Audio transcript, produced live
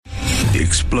The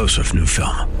explosive new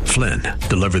film, Flynn,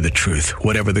 deliver the truth,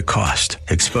 whatever the cost,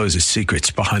 exposes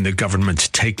secrets behind the government's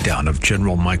takedown of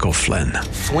General Michael Flynn.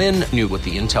 Flynn knew what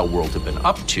the intel world had been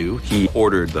up to. He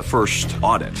ordered the first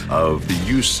audit of the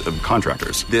use of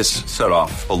contractors. This set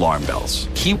off alarm bells.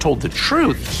 He told the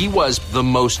truth. He was the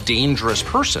most dangerous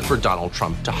person for Donald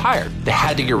Trump to hire. They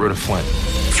had to get rid of Flynn.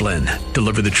 Flynn,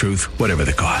 deliver the truth, whatever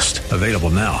the cost. Available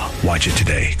now. Watch it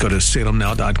today. Go to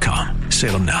salemnow.com.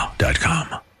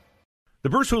 salemnow.com. The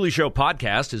Bruce Hooley Show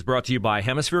podcast is brought to you by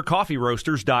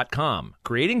HemisphereCoffeeRoasters.com.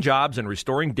 Creating jobs and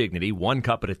restoring dignity one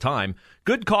cup at a time.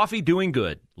 Good coffee doing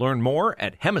good. Learn more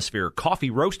at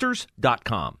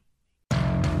HemisphereCoffeeRoasters.com.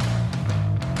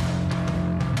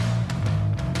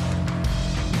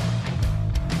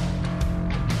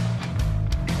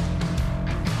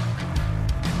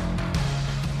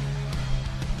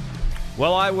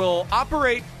 Well, I will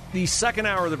operate the second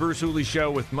hour of the Bruce Hooley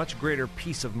Show with much greater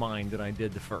peace of mind than I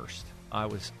did the first. I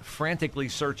was frantically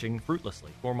searching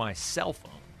fruitlessly for my cell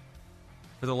phone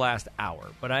for the last hour,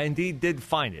 but I indeed did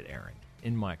find it, Aaron,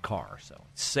 in my car. So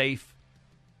it's safe,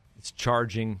 it's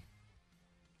charging,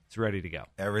 it's ready to go.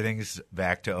 Everything's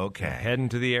back to okay. Heading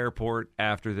to the airport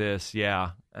after this,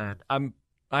 yeah. And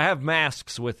I have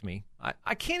masks with me.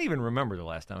 I can't even remember the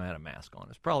last time I had a mask on.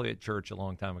 It's probably at church a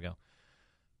long time ago.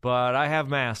 But I have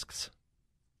masks.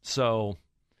 So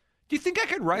do you think I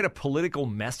could write a political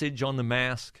message on the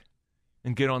mask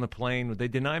and get on the plane? Would they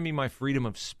deny me my freedom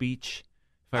of speech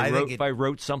if I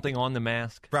wrote something on the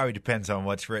mask? Probably depends on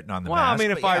what's written on the mask. Well, I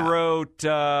mean, if I wrote,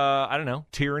 I don't know,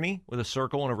 tyranny with a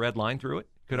circle and a red line through it.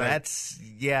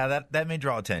 That may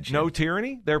draw attention. No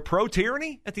tyranny? They're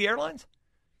pro-tyranny at the airlines?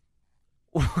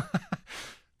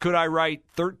 Could I write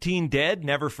 13 dead,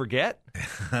 never forget?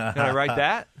 Can I write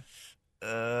that?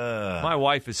 My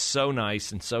wife is so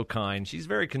nice and so kind. She's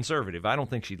very conservative. I don't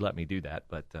think she'd let me do that,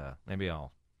 but maybe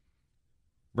I'll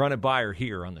run it by her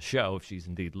here on the show if she's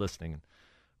indeed listening.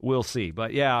 We'll see.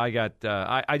 But yeah, I got.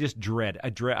 I just dread.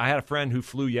 I had a friend who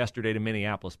flew yesterday to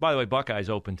Minneapolis. By the way, Buckeyes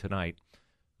open tonight.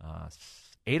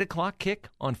 8:00 kick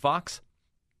on Fox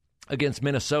against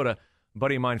Minnesota. A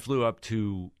buddy of mine flew up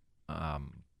to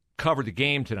cover the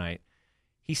game tonight.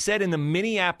 He said in the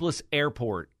Minneapolis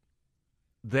airport,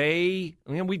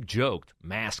 we've joked,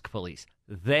 mask police.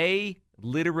 They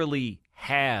literally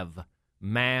have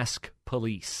mask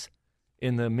police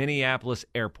in the Minneapolis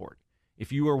airport.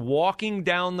 If you are walking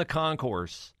down the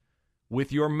concourse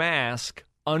with your mask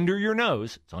under your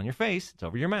nose, it's on your face, it's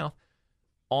over your mouth,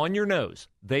 on your nose,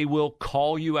 they will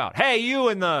call you out. Hey, you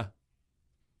in the...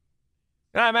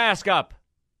 mask up.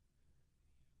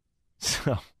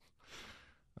 So,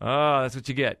 that's what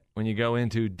you get when you go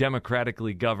into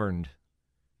democratically governed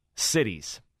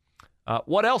cities.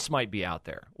 What else might be out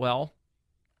there? Well,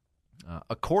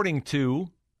 according to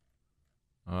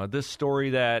this story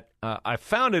that I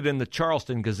found it in the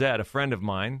Charleston Gazette, a friend of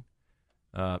mine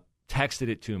texted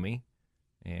it to me,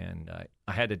 and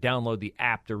I had to download the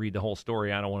app to read the whole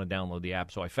story. I don't want to download the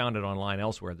app, so I found it online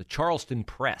elsewhere. The Charleston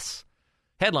Press.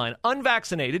 Headline,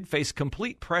 unvaccinated face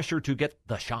complete pressure to get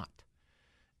the shot,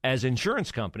 as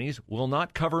insurance companies will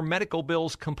not cover medical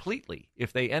bills completely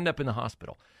if they end up in the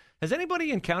hospital. Has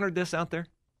anybody encountered this out there?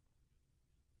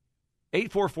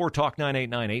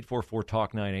 844-TALK-989,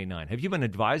 844-TALK-989. Have you been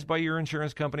advised by your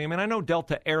insurance company? I mean, I know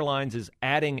Delta Airlines is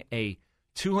adding a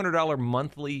 $200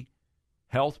 monthly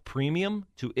health premium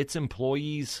to its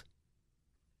employees'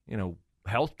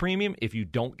 health premium if you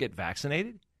don't get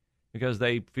vaccinated because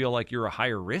they feel like you're a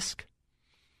higher risk.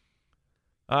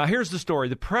 Here's the story.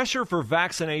 The pressure for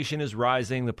vaccination is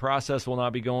rising. The process will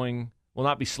not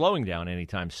be slowing down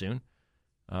anytime soon.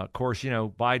 Of course,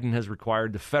 Biden has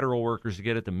required the federal workers to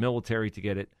get it, the military to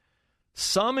get it.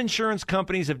 Some insurance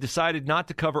companies have decided not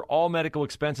to cover all medical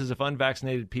expenses if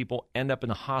unvaccinated people end up in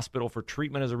the hospital for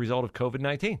treatment as a result of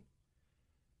COVID-19.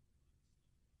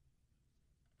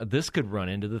 This could run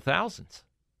into the thousands.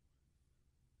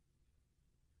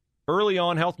 Early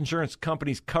on, health insurance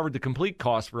companies covered the complete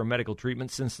cost for a medical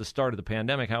treatment since the start of the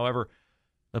pandemic. However,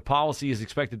 the policy is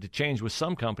expected to change with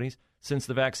some companies since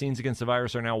the vaccines against the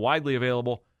virus are now widely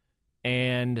available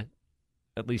and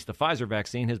at least the Pfizer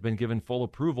vaccine has been given full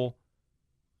approval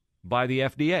by the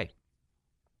FDA.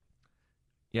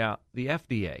 Yeah, the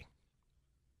FDA.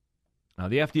 Now,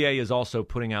 the FDA is also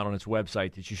putting out on its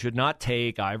website that you should not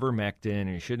take ivermectin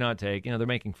or you should not take, they're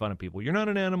making fun of people. You're not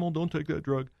an animal. Don't take that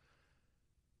drug.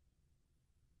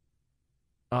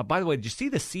 By the way, did you see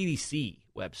the CDC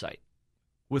website?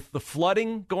 With the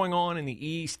flooding going on in the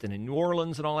East and in New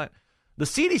Orleans and all that, the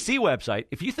CDC website,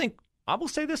 if you think, I will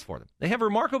say this for them, they have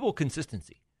remarkable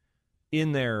consistency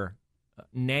in their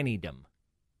nannydom.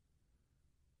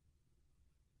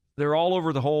 They're all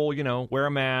over the whole, wear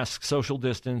a mask, social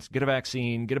distance, get a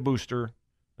vaccine, get a booster.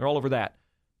 They're all over that.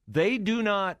 They do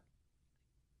not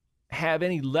have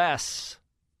any less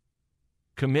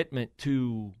commitment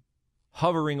to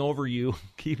hovering over you,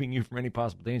 keeping you from any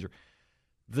possible danger.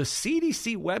 The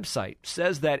CDC website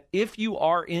says that if you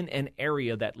are in an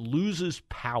area that loses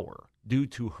power due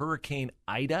to Hurricane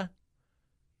Ida,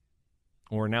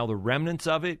 or now the remnants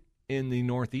of it in the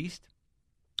Northeast,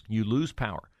 you lose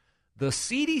power. The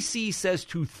CDC says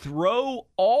to throw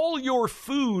all your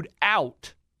food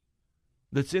out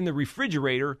that's in the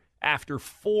refrigerator after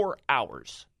 4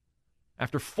 hours.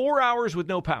 After 4 hours with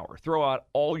no power, throw out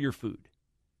all your food.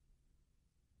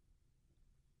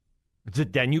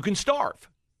 Then you can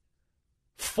starve.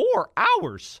 4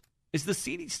 hours? Is the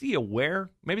CDC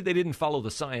aware? Maybe they didn't follow the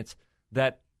science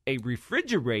that a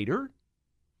refrigerator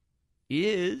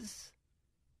is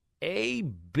a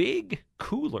big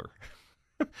cooler.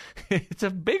 It's a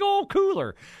big old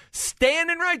cooler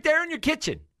standing right there in your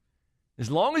kitchen. As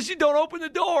long as you don't open the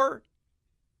door,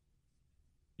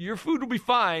 your food will be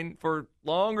fine for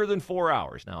longer than 4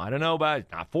 hours. Now, I don't know about,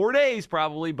 not 4 days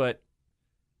probably, but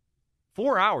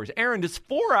 4 hours. Aaron, does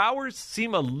 4 hours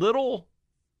seem a little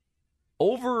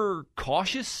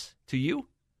overcautious to you?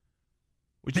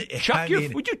 Would you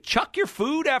chuck your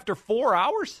food after 4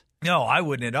 hours? No, I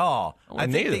wouldn't at all. I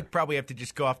think neither. they probably have to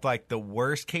just go off like the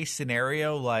worst case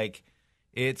scenario, like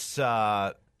it's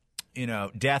Death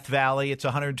Valley, it's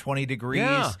 120 degrees.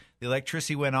 Yeah. The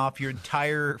electricity went off, your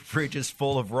entire fridge is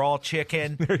full of raw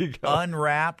chicken, There you go.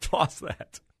 unwrapped. Toss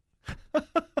that.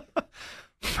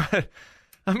 But,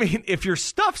 I mean, if your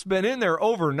stuff's been in there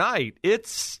overnight,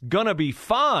 it's going to be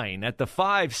fine at the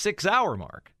 5-6 hour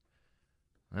mark.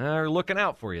 They're looking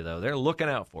out for you, though. They're looking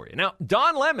out for you. Now,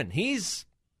 Don Lemon, he's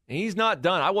not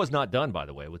done. I was not done, by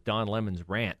the way, with Don Lemon's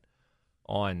rant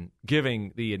on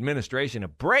giving the administration a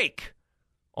break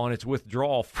on its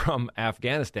withdrawal from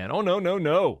Afghanistan. Oh,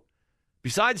 no.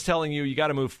 Besides telling you got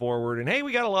to move forward, and, hey,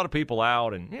 we got a lot of people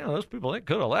out, and, those people, they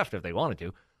could have left if they wanted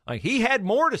to. Like, he had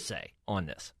more to say on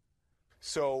this.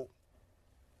 So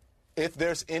if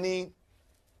there's any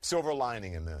silver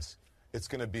lining in this, it's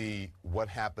going to be what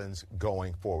happens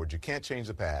going forward. You can't change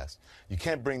the past. You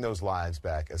can't bring those lives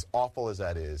back, as awful as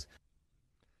that is.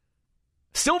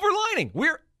 Silver lining.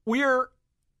 We're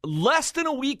less than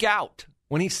a week out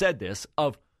when he said this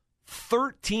of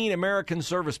 13 American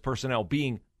service personnel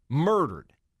being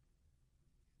murdered.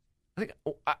 I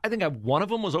think one of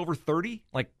them was over 30,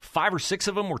 like 5 or 6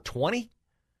 of them were 20.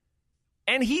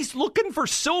 And he's looking for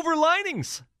silver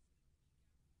linings.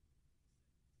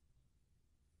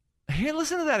 Here,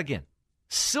 listen to that again.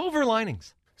 Silver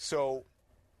linings. So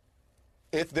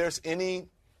if there's any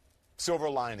silver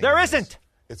lining, There in this, isn't.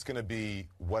 it's going to be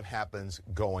what happens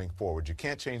going forward. You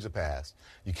can't change the past.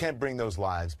 You can't bring those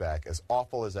lives back, as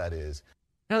awful as that is.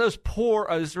 Now, those poor,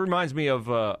 this reminds me of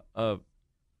a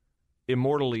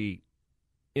immortally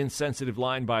insensitive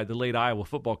line by the late Iowa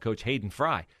football coach Hayden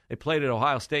Fry. They played at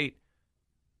Ohio State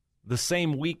the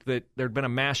same week that there'd been a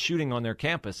mass shooting on their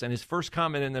campus, and his first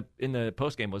comment in the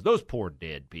postgame was, "Those poor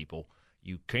dead people,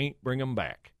 you can't bring them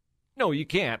back." No, you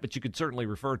can't, but you could certainly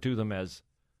refer to them as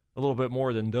a little bit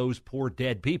more than those poor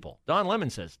dead people. Don Lemon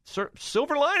says,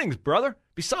 silver linings, brother.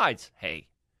 Besides, hey,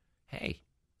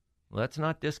 let's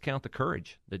not discount the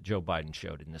courage that Joe Biden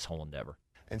showed in this whole endeavor.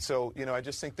 And so, I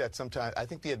just think that sometimes, I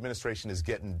think the administration is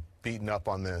getting beaten up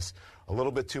on this a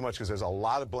little bit too much, because there's a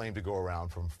lot of blame to go around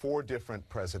from 4 different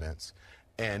presidents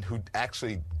and who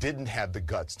actually didn't have the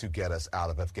guts to get us out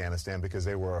of Afghanistan because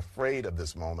they were afraid of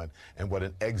this moment and what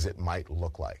an exit might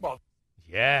look like. Well,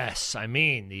 yes, I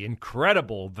mean the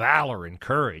incredible valor and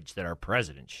courage that our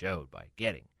president showed by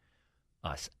getting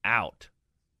us out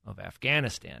of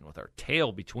Afghanistan with our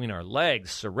tail between our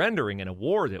legs, surrendering in a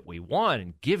war that we won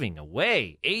and giving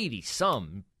away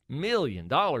 $80-some million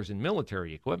in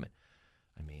military equipment.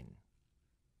 I mean,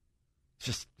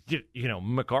 just,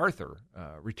 MacArthur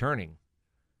returning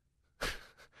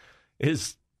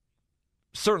is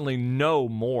certainly no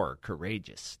more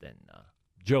courageous than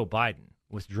Joe Biden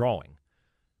withdrawing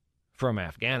from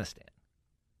Afghanistan.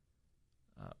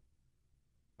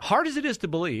 Hard as it is to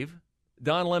believe,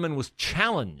 Don Lemon was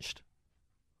challenged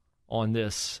on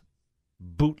this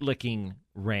bootlicking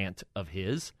rant of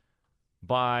his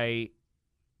by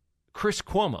Chris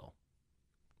Cuomo.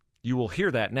 You will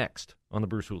hear that next on the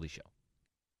Bruce Hooley Show.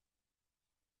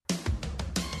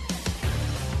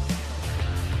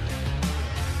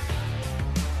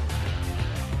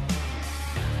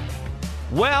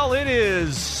 Well, it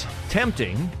is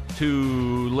tempting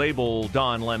to label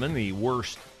Don Lemon the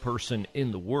worst person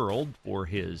in the world for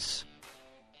his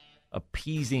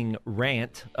appeasing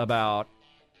rant about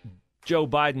Joe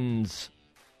Biden's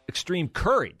extreme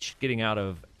courage getting out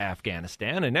of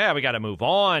Afghanistan, and we got to move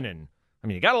on. And I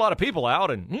mean, you got a lot of people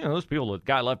out, and those people that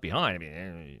got left behind, I mean,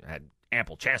 they had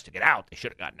ample chance to get out. They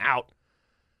should have gotten out.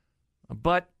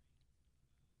 But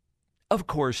of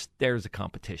course, there's a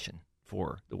competition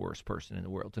for the worst person in the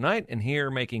world tonight, and here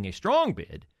making a strong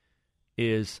bid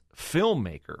is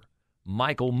filmmaker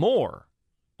Michael Moore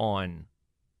on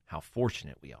how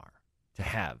fortunate we are to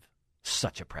have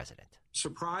such a president.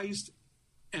 Surprised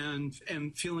and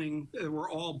feeling that we're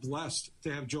all blessed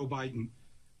to have Joe Biden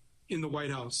in the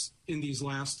White House in these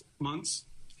last months,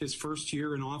 his first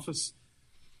year in office,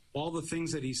 all the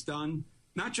things that he's done,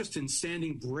 not just in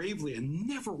standing bravely and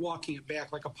never walking it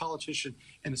back like a politician,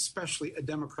 and especially a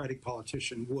Democratic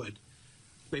politician would.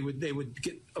 They would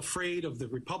get afraid of the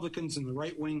Republicans and the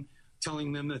right wing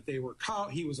telling them that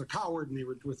he was a coward and they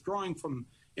were withdrawing from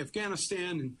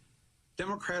Afghanistan. And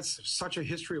Democrats have such a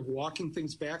history of walking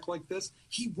things back like this.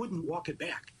 He wouldn't walk it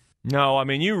back. No, I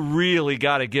mean, you really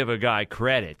got to give a guy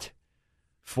credit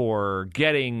for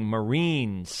getting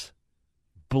Marines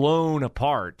blown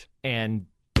apart and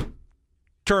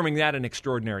terming that an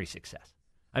extraordinary success.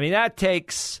 I mean, that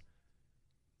takes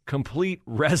complete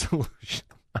resolution.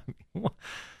 I mean,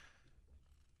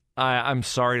 I'm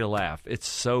sorry to laugh. It's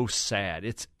so sad.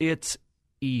 It's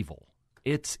evil.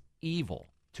 It's evil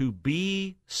to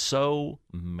be so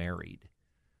married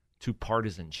to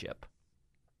partisanship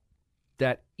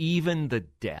that even the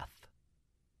death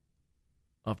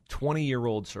of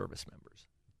 20-year-old service members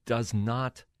does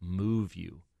not move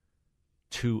you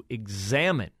to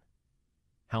examine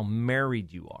how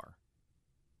married you are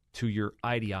to your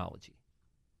ideology.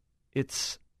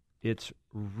 It's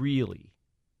really,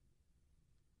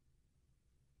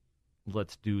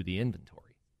 let's do the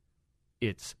inventory.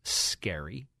 It's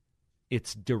scary.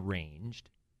 It's deranged.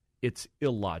 It's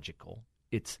illogical.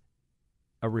 It's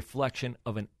a reflection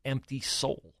of an empty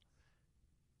soul.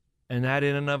 And that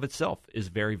in and of itself is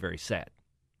very, very sad.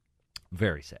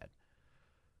 Very sad.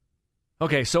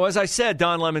 Okay, so as I said,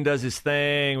 Don Lemon does his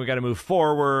thing. We got to move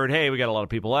forward. Hey, we got a lot of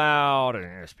people out. And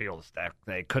there's people that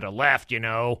they could have left,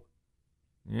 doing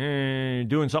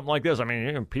something like this. I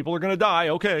mean, people are going to die.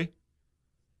 Okay.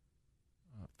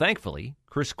 Thankfully,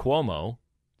 Chris Cuomo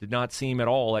did not seem at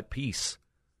all at peace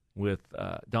with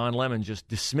Don Lemon just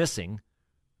dismissing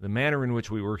the manner in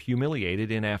which we were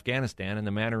humiliated in Afghanistan and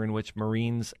the manner in which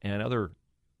Marines and other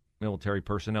military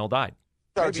personnel died.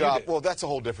 Our job. Well, that's a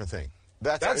whole different thing.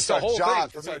 That's the whole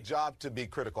job. thing. It's our job to be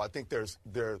critical. I think there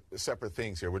are separate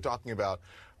things here. We're talking about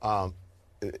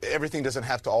everything doesn't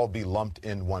have to all be lumped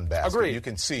in one basket. Agreed. You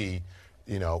can see,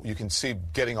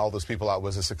 getting all those people out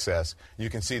was a success. You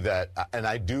can see that, and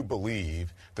I do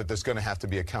believe that there's going to have to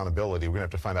be accountability. We're going to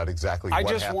have to find out exactly what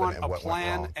happened and what went wrong. I just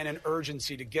want a plan and an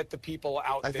urgency to get the people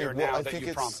out there now that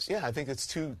you promised. Yeah, I think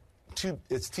it's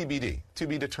it's TBD, to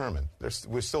be determined.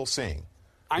 We're still seeing.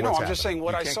 I know. I'm just saying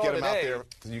what I saw today.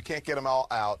 You can't get them all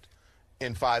out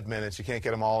in 5 minutes. You can't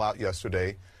get them all out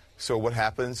yesterday. So what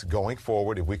happens going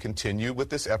forward if we continue with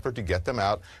this effort to get them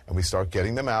out and we start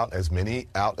getting them out, as many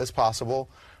out as possible,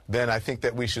 then I think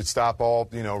that we should stop all,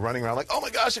 running around like, oh, my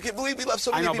gosh, I can't believe we left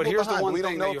so many people behind. We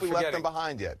don't know if we left them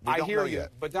behind yet. I hear you.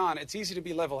 But, Don, it's easy to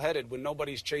be level-headed when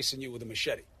nobody's chasing you with a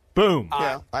machete. Boom.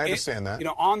 Yeah, I understand that.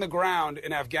 On the ground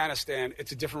in Afghanistan,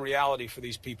 it's a different reality for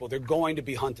these people. They're going to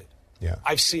be hunted. Yeah.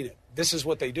 I've seen it. This is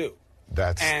what they do.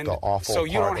 That's the awful part. So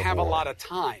you don't have a lot of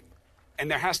time, and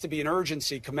there has to be an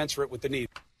urgency commensurate with the need.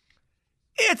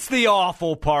 It's the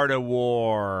awful part of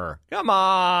war. Come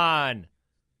on.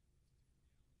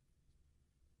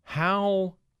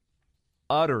 How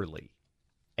utterly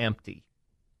empty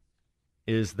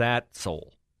is that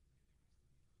soul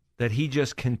that he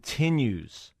just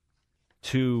continues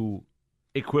to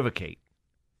equivocate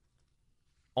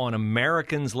on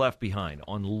Americans left behind,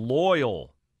 on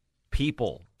loyal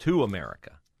people to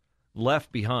America left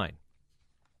behind.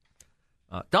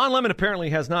 Don Lemon apparently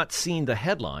has not seen the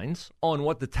headlines on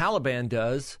what the Taliban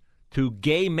does to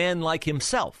gay men like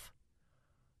himself.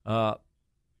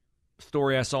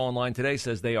 Story I saw online today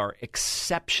says they are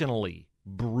exceptionally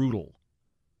brutal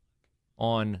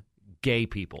on gay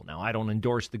people. Now, I don't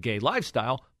endorse the gay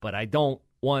lifestyle, but I don't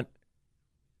want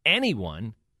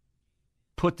anyone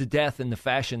put to death in the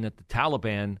fashion that the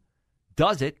Taliban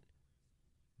does it.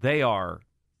 They are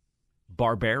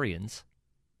barbarians.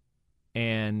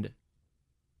 And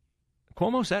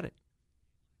Cuomo said it.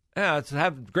 Yeah, it's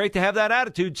great to have that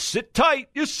attitude. Sit tight.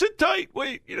 Just sit tight.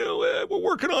 Wait, we're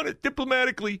working on it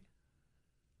diplomatically.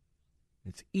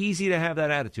 It's easy to have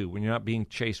that attitude when you're not being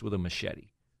chased with a machete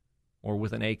or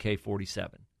with an AK-47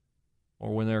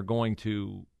 or when they're going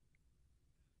to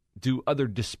do other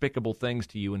despicable things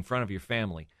to you in front of your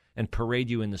family and parade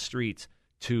you in the streets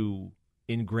to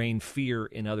ingrain fear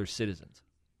in other citizens.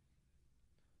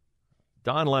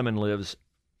 Don Lemon lives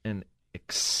an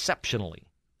exceptionally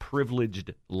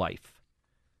privileged life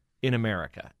in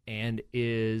America and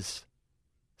is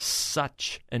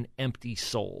such an empty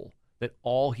soul that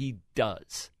all he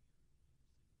does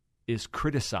is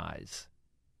criticize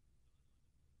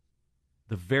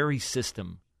the very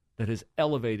system that has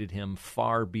elevated him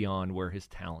far beyond where his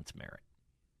talents merit.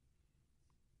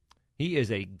 He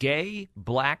is a gay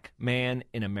black man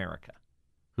in America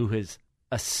who has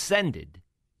ascended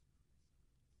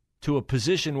to a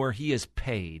position where he is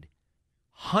paid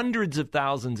hundreds of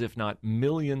thousands, if not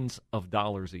millions of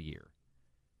dollars a year,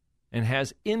 and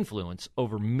has influence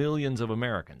over millions of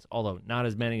Americans, although not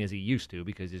as many as he used to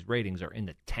because his ratings are in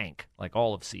the tank, like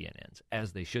all of CNN's,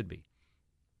 as they should be.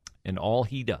 And all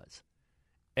he does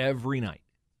every night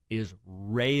is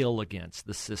rail against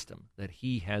the system that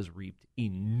he has reaped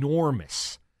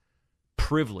enormous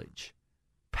privilege,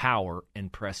 power,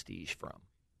 and prestige from.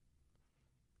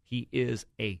 He is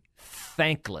a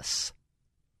thankless,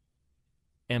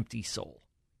 empty soul.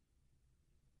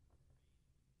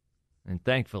 And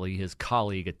thankfully, his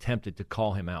colleague attempted to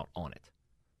call him out on it.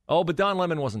 Oh, but Don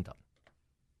Lemon wasn't done.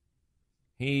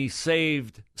 He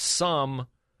saved some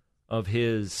of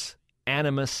his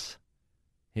animus,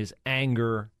 his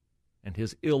anger, and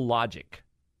his illogic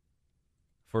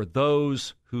for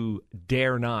those who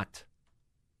dare not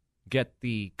get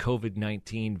the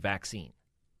COVID-19 vaccine.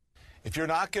 If you're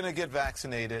not going to get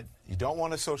vaccinated, you don't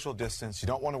want to social distance, you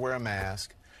don't want to wear a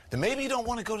mask, then maybe you don't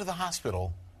want to go to the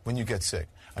hospital when you get sick.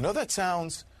 I know that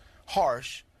sounds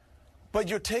harsh, but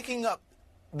you're taking up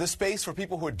the space for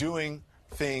people who are doing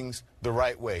things the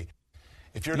right way.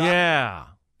 If you're not...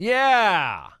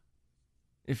 Yeah.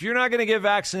 If you're not going to get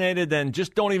vaccinated, then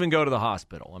just don't even go to the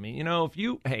hospital. I mean, you know,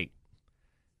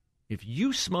 if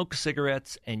you smoke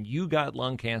cigarettes and you got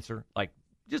lung cancer, like,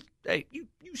 just, you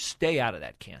stay out of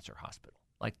that cancer hospital.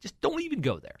 Like, just don't even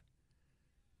go there.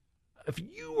 If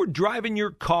you were driving your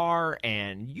car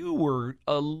and you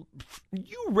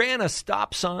ran a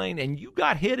stop sign and you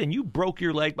got hit and you broke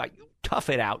your leg, you tough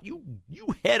it out. You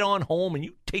head on home and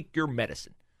you take your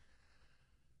medicine.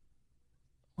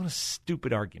 What a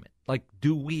stupid argument. Like,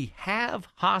 do we have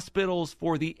hospitals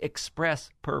for the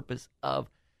express purpose of,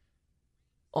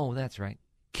 oh, that's right,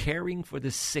 caring for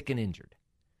the sick and injured?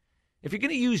 If you're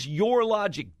going to use your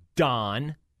logic,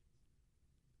 Don,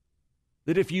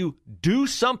 that if you do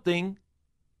something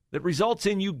that results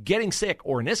in you getting sick,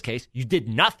 or in this case, you did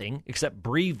nothing except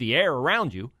breathe the air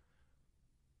around you,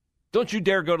 don't you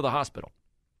dare go to the hospital.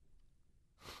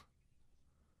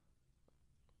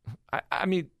 I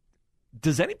mean,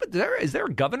 is there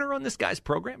a governor on this guy's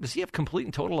program? Does he have complete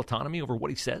and total autonomy over what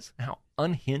he says? How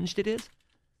unhinged it is?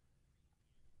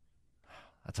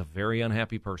 That's a very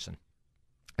unhappy person.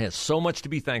 He has so much to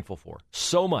be thankful for.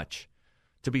 So much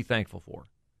to be thankful for.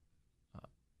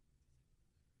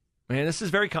 Man, this is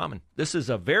very common. This is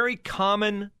a very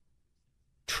common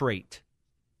trait,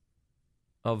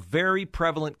 a very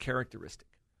prevalent characteristic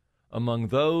among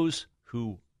those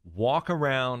who walk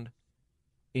around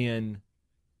in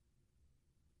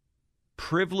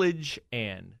privilege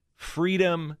and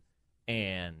freedom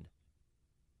and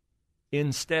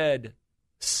instead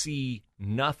see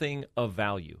nothing of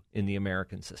value in the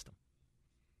American system.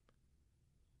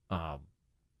 Don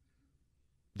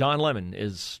Lemon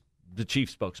is the chief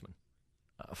spokesman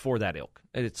for that ilk.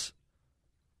 It's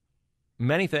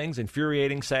many things,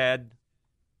 infuriating, sad,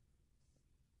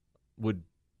 would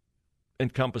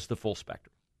encompass the full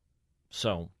spectrum.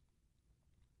 So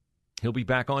he'll be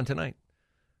back on tonight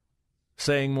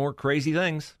saying more crazy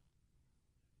things,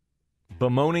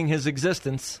 bemoaning his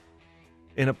existence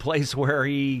in a place where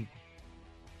he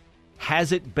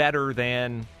has it better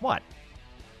than, what?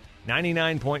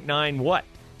 99.9 what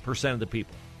 % of the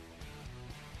people.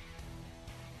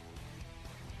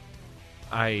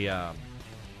 I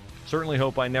certainly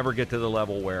hope I never get to the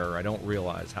level where I don't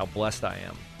realize how blessed I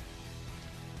am.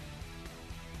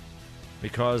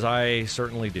 Because I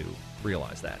certainly do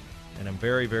realize that. And I'm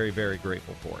very, very, very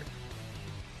grateful for it.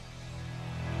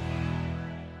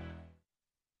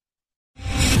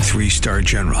 3-star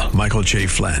General Michael J.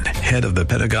 Flynn, head of the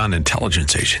Pentagon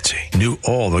Intelligence Agency, knew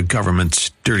all the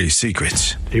government's dirty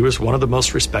secrets. He was one of the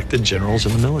most respected generals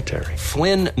in the military.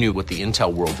 Flynn knew what the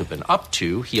intel world had been up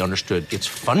to. He understood its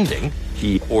funding.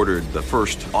 He ordered the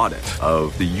first audit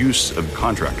of the use of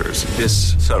contractors.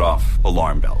 This set off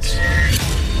alarm bells.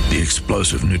 The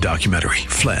explosive new documentary,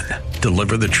 Flynn,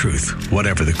 deliver the truth,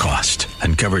 whatever the cost,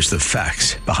 and covers the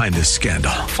facts behind this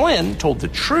scandal. Flynn told the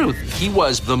truth. He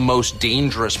was the most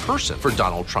dangerous person for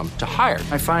Donald Trump to hire.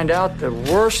 I find out the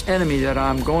worst enemy that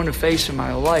I'm going to face in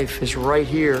my life is right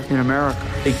here in America.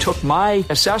 They took my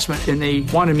assessment and they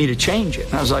wanted me to change it.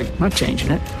 And I was like, I'm not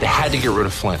changing it. They had to get rid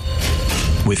of Flynn.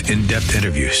 With in-depth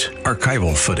interviews,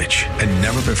 archival footage, and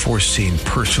never-before-seen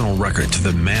personal records of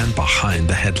the man behind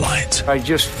the headlines. I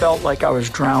just felt like I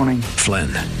was drowning. Flynn,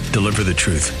 deliver the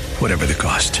truth, whatever the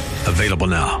cost. Available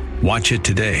now. Watch it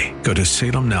today. Go to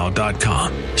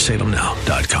salemnow.com.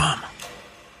 salemnow.com.